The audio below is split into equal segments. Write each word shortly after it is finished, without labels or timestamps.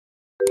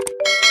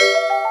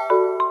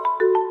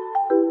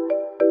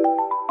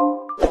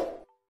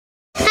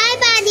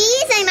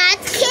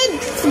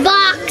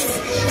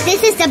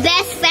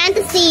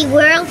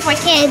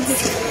kids.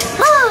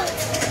 Oh.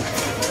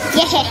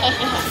 Yeah.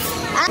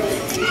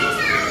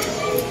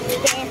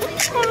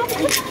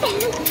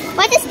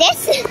 What is this?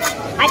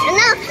 I don't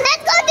know.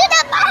 Let's go to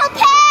the ball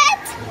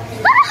pit.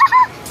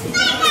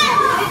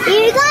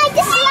 You're going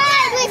to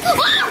slide with.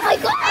 Oh my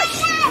gosh!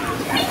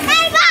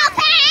 Ball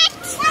pit.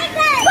 Ball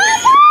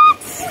pit.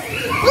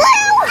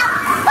 Blue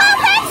ball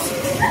pit.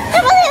 The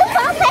blue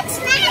ball pit.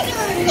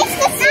 It's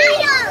the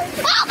slide.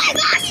 Oh my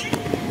gosh!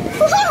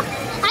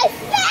 I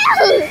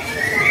fell.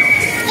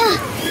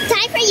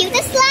 Time for you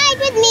to slide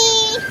with me.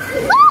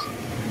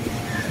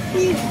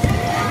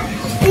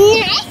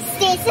 Next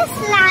is a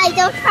slide,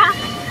 don't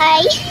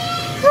cry.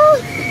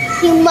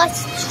 You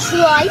must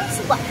try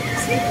once.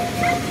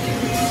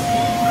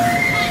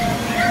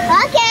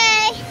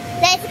 Okay,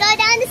 let's go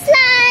down the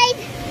slide.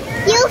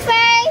 You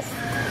first.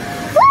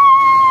 Woo!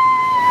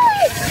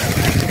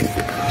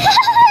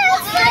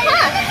 Let's go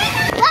again.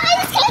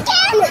 Let's go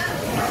again.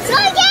 Let's go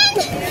again.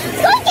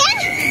 Let's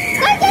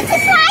go again to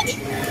slide.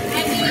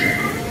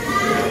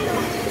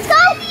 Let's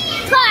go.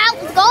 Let's go out.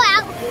 Let's go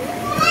out.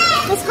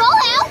 Let's go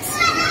out.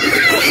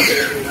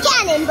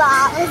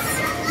 Cannonballs.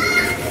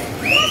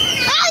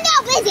 Oh no,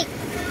 busy.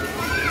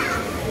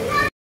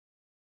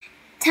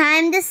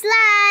 Time to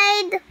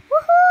slide.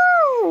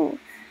 Woohoo!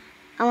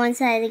 I want to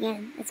slide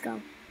again. Let's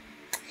go.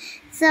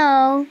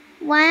 So,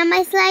 why am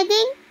I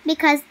sliding?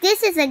 Because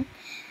this is a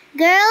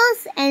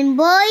girls and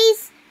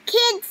boys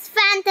kids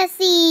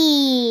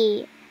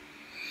fantasy.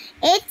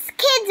 It's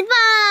Kids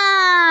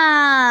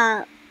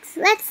Box.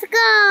 Let's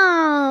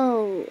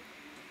go.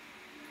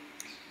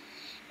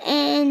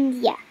 And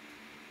yeah,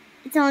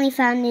 it's only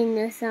found in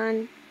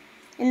Luzon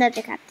and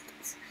other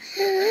capitals.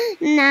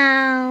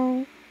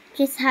 Now,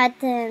 just had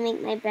to make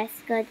my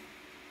breath good.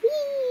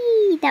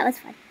 Whee! That was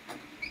fun.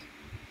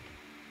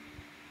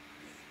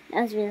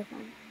 That was really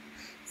fun.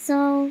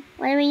 So,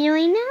 what are we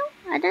doing now?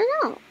 I don't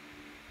know.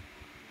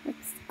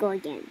 Let's go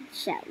again,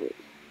 shall we?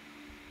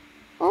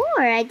 Or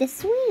I just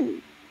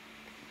swim.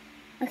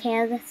 Okay,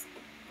 I'll just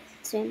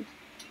swim.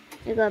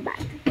 I'll go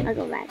back. I'll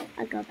go back.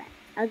 I'll go back.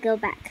 I'll go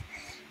back.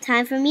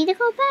 Time for me to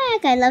go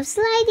back. I love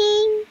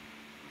sliding.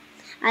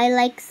 I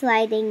like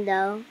sliding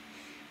though.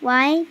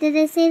 Why did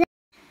I say that?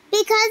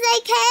 Because I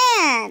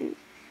can.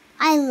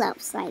 I love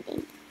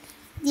sliding.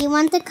 Do you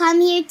want to come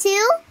here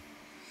too?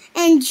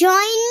 And join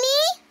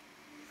me?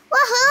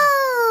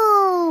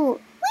 Woohoo!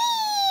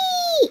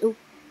 Whee! Ooh,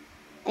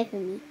 wait for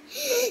me.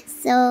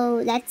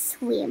 So let's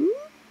swim.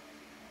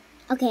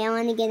 Okay, I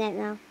want to get out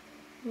now.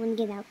 I want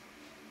to get out.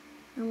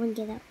 I want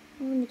to get out.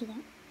 I want to get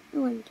out. I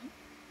want to get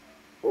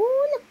out.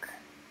 Ooh, look.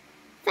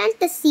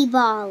 Fantasy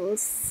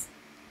balls.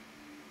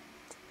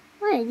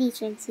 What are these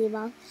fantasy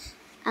balls?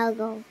 I'll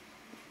go.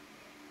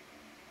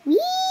 Whee!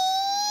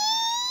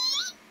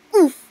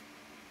 Oof.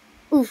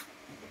 Oof.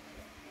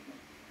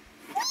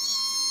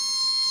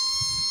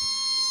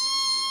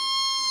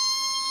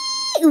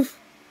 Whee! Oof.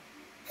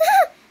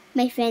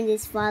 My friend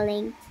is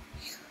falling.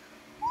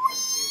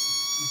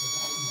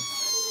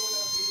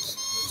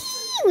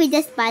 We're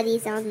just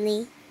buddies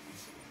only.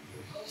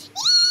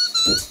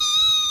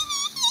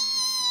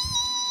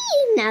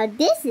 Now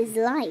this is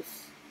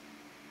life.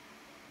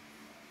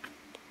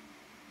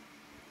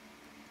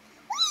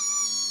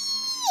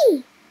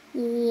 Whee!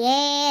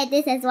 Yeah,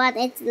 this is what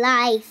it's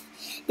life.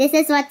 This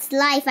is what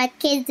life at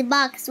Kids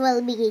Box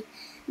will be.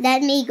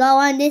 Let me go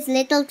on this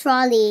little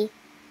trolley.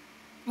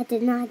 I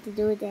didn't know how to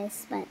do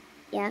this, but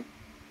yeah.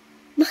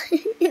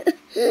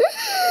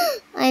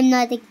 I'm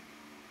not a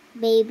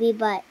baby,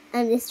 but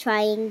I'm just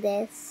trying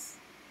this.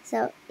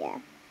 So yeah.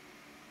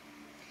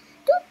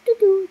 Do do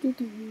do do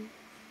do.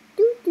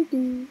 Do, do,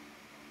 do.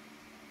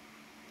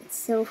 It's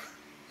so...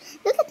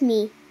 Look at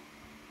me.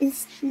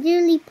 It's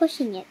literally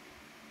pushing it.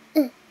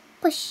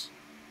 Push.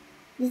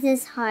 This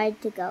is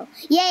hard to go.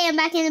 Yay, I'm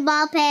back in the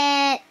ball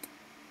pit.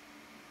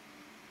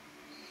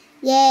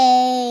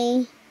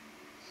 Yay.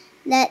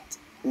 Let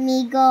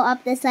me go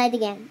up the slide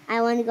again.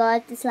 I want to go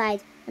up the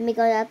slide. Let me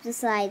go up the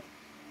slide.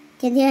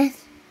 Can you...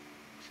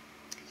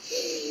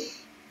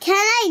 Can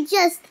I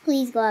just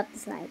please go up the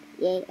slide?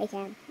 Yay, I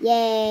can.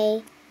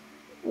 Yay.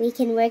 We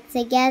can work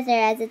together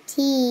as a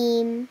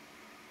team.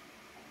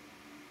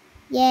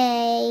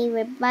 Yay,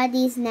 we're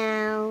buddies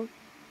now.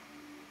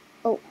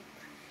 Oh.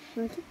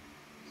 Okay.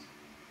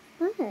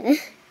 What?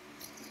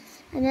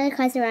 Another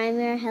customer, I'm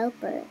your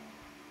helper.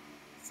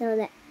 So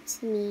let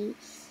me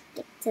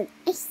get some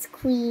ice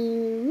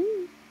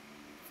cream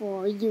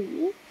for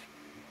you.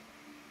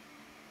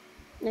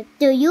 What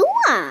do you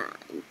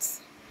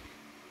want?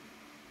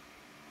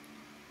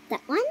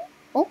 That one?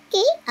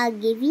 Okay, I'll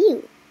give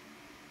you.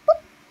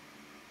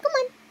 Come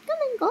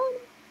on, go on.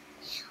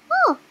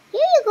 Oh,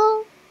 here you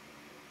go.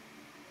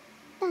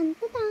 Dun,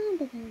 dun, dun,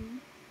 dun,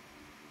 dun.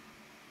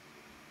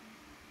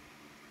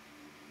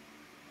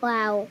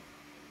 Wow,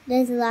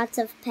 there's lots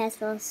of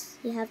pesos.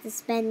 You have to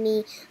spend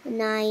me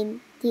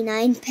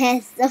 99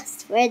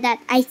 pesos for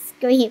that ice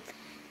cream.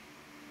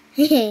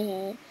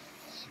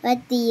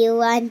 What do you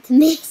want,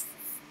 miss?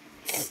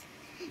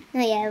 Oh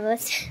yeah,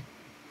 but...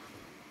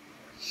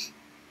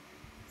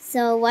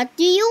 So what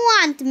do you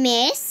want,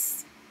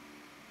 miss?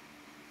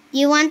 Do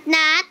you want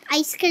that?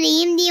 Ice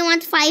cream? Do you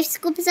want 5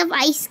 scoops of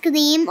ice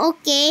cream?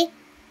 Okay.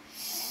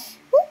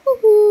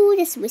 Woo-hoo-hoo,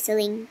 just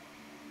whistling.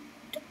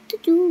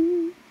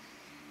 Doo-doo-doo.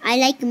 I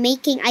like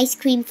making ice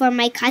cream for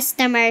my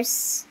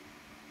customers.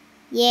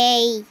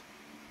 Yay.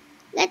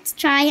 Let's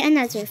try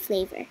another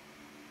flavor.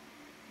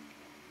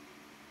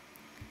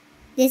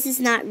 This is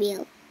not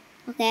real,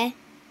 okay?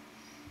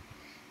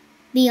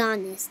 Be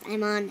honest.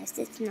 I'm honest.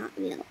 It's not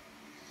real.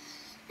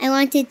 I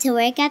wanted to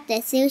work at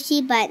the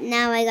sushi, but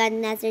now I got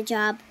another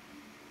job.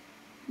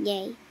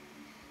 Yay.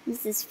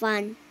 This is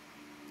fun.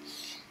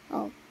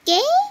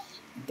 Okay.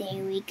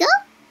 There we go.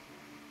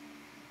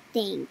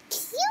 Thank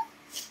you.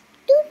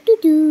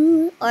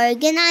 Do-do-do.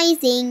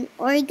 Organizing.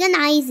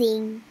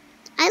 Organizing.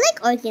 I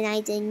like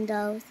organizing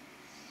those.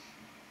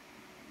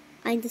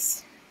 I'm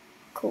just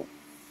cool.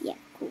 Yeah,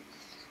 cool.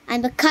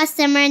 I'm a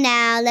customer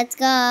now. Let's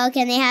go.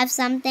 Can I have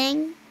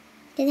something?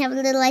 Can I have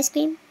a little ice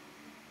cream?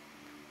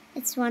 I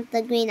just want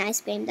the green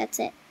ice cream. That's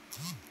it.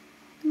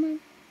 Come on.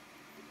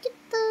 Get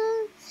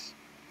the...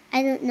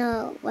 I don't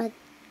know what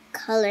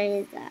color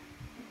is that.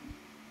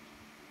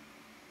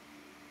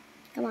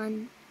 Come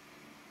on.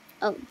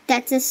 Oh,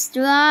 that's a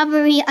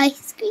strawberry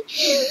ice cream.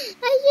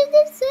 I should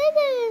have said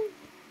it.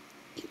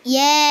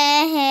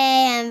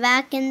 Yay! I'm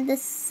back in the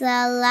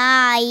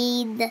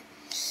slide.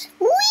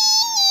 Whee!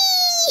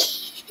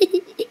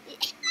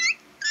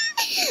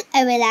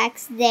 I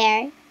relax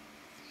there.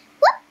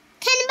 Whoop!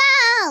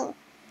 Cannonball!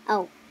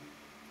 Oh.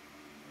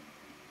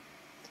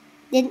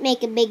 Didn't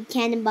make a big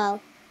cannonball.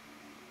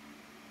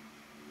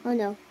 Oh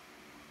no.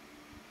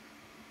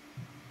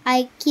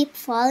 I keep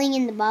falling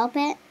in the ball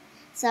pit.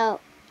 So,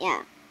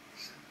 yeah.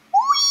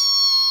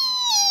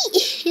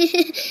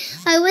 Whee!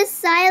 I was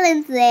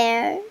silent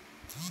there.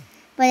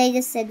 But I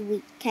just said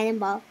we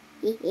cannonball.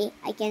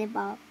 I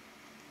cannonball.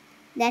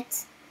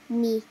 That's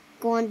me.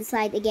 Go on the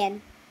slide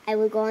again. I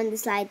will go on the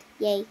slide.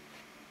 Yay.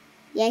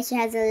 Yeah, she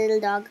has a little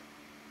dog.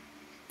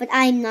 But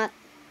I'm not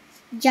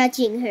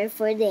judging her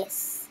for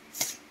this.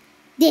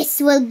 This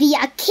will be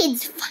a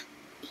kid's fight.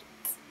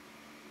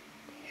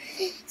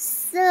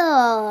 So,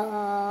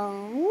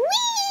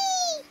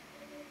 whee!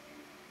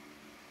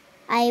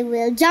 I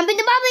will jump in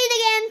the ball pit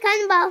again.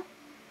 Cannonball.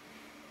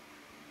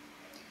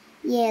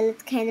 Yeah,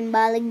 let's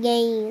cannonball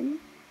again.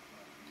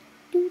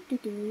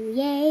 Do-do-do.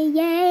 Yay,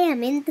 yay.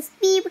 I'm in the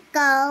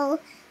spherical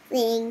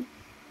thing.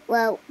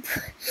 Well,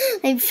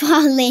 I'm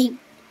falling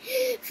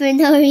for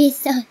no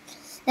reason.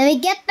 Let me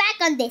get back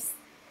on this.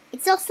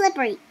 It's so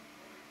slippery.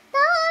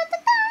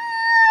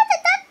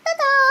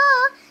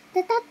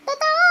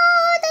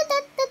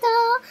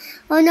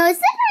 Oh no, it's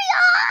slippery.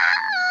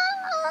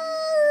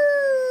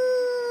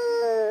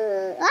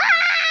 Ah!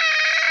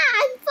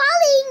 I'm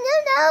falling.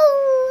 Oh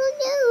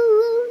no.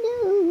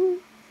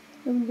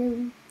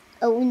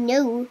 Oh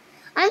no.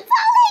 I'm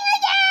falling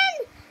again.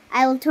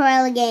 I will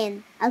twirl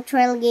again. I'll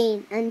twirl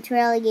again and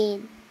twirl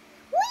again.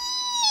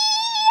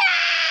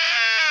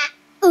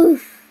 Whee!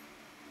 Oof.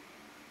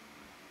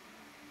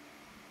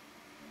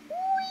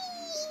 Whee!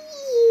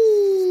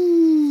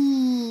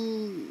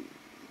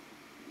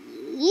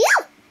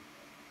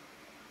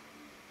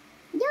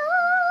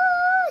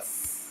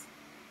 Yes.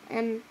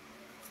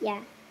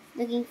 Yeah.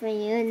 Looking for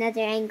you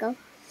another angle.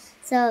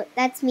 So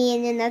that's me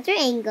in another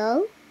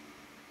angle.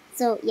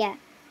 So yeah.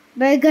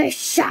 Burger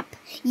shop.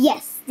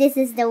 Yes, this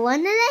is the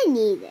one that I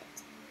needed.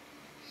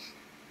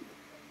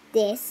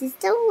 This is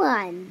the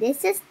one.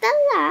 This is the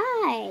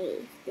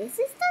life. This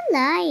is the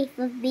life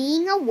of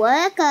being a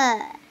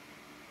worker.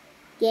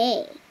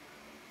 Yay.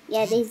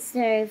 Yeah, they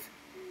serve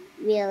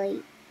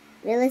really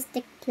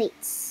realistic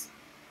plates.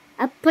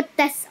 I'll put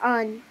this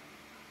on.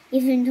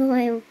 Even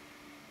though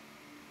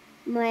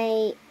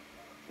my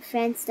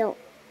friends don't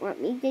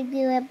want me to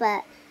do it,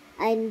 but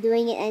I'm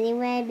doing it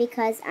anyway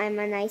because I'm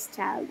a nice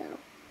child though.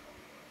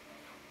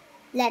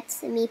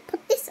 Let me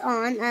put this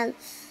on. I'll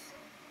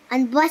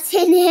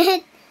unbutton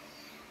it.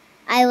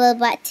 I will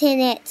button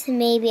it.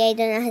 Maybe I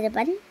don't know how to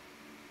button.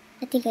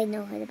 I think I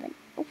know how to button.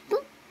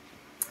 Oh,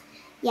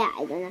 yeah,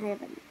 I don't know how to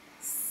button.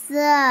 So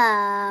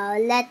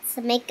let's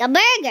make a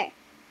burger.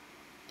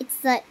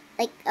 It's like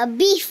a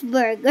beef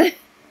burger.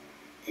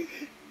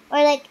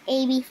 Or like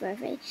a beef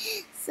burger.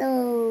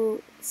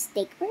 So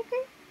steak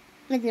burger?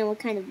 I don't know what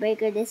kind of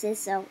burger this is,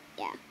 so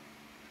yeah.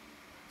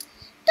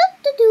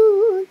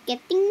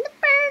 Getting the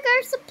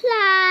burger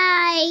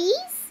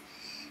supplies.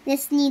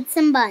 Let's need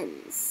some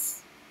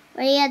buns.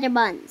 Where are the other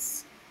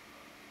buns?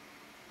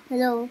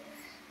 Hello.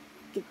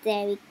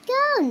 There we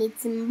go. Need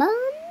some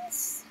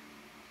buns.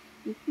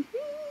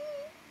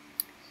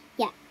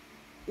 Yeah.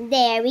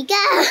 There we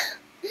go.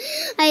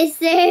 I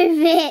serve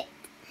it.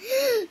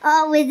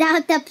 Oh,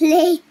 without the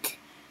plate.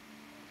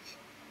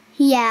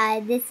 Yeah,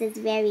 this is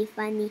very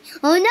funny.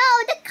 Oh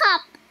no, the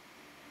cup.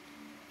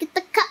 Get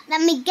the cup.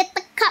 Let me get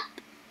the cup.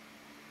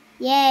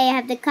 Yay, I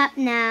have the cup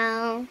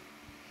now.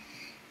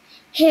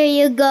 Here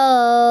you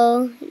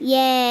go.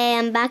 Yay,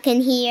 I'm back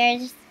in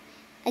here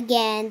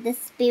again. The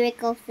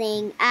spherical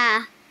thing.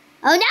 Ah.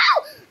 Oh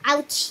no!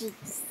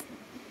 Ouchies.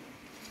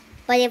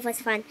 but it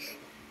was fun.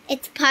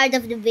 It's part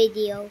of the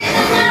video.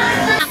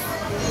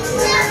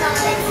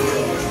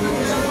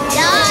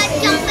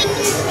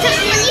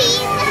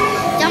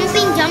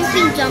 Jumping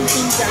trampoline.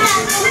 Jumping.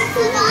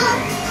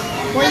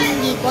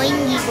 Boingy,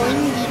 boingy,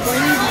 boingy,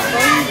 boingy,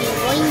 boingy,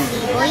 boingy,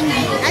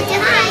 boingy. Not too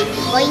high.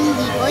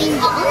 Boingy,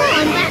 boingy. Oh,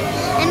 I'm back.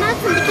 I'm out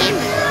from the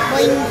camera.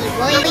 Boingy,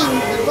 boingy,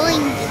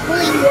 boingy,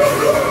 boingy.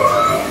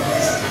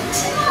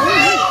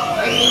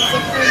 Oh, and then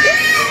zip for this.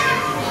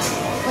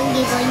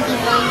 Boingy, boingy,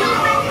 boingy.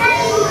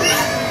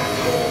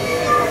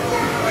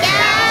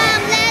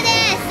 Yum,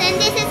 lettuce! And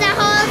this is a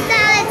whole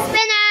salad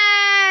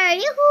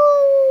spinner!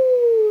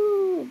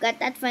 Yoo-hoo! Got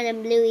that from the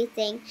bluey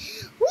thing.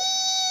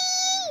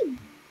 Whee!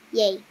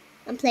 Yay.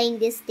 I'm playing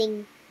this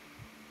thing.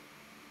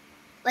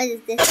 What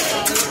is this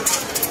called?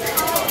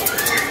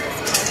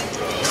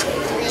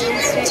 Can I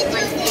insert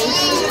my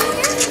face?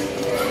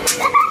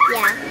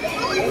 Yeah.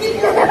 Oh no!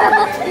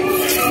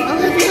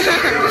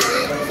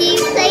 She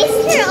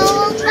placed her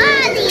whole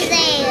body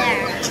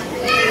there!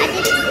 I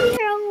didn't see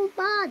her whole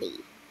body.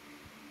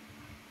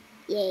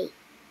 Yay.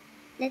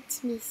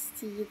 Let me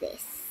see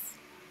this.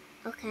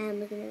 Okay, I'm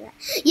looking at that.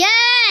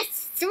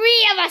 Yes!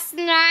 3 of us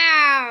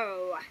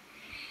now!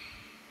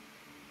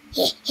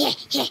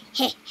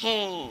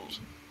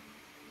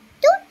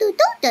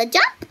 Don't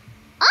jump!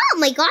 Oh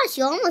my gosh,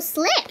 you almost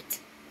slipped!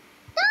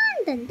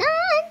 Dun!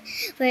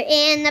 We're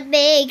in a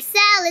big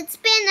salad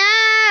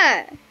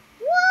spinner!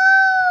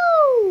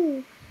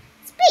 Woo!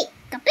 Speak!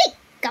 Kapik!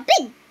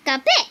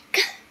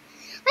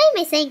 Why am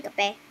I saying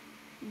kape?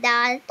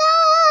 Da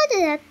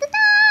da.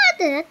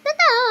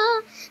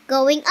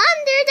 Going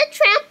under the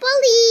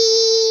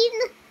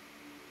trampoline!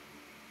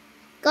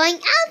 Going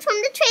out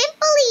from the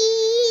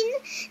trampoline,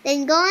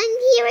 then going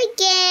here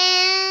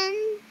again.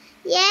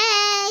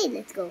 Yay!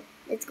 Let's go.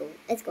 It's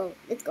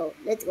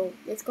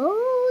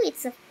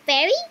a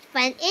very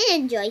fun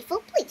and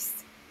joyful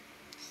place.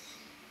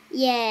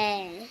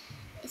 Yeah.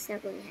 It's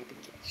not going to happen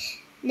here.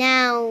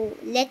 Now,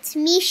 let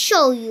me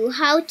show you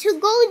how to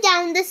go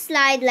down the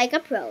slide like a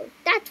pro.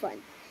 That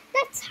one.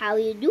 That's how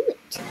you do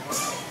it.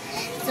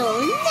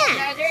 So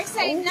now, we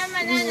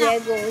are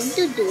going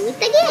to do it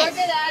again. Go to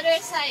the other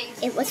side.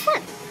 It was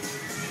fun.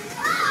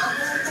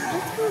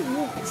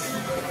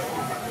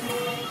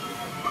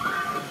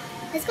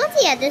 Let's go to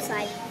the other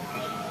side.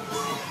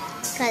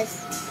 Because,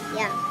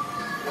 yeah.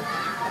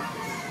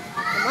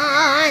 Come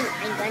on,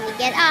 I'm going to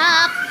get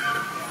up.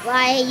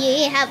 Why,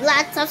 you have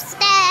lots of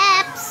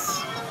steps.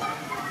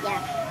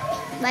 Yeah.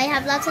 Why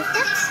have lots of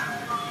steps?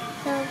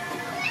 So,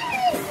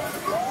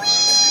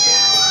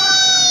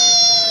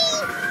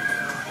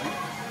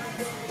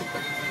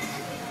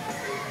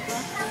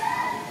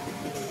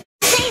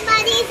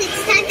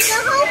 it's time to go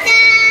home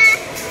now.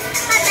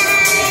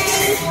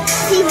 Bye-bye.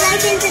 Please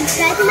like and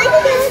subscribe to my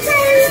videos.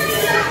 Bye.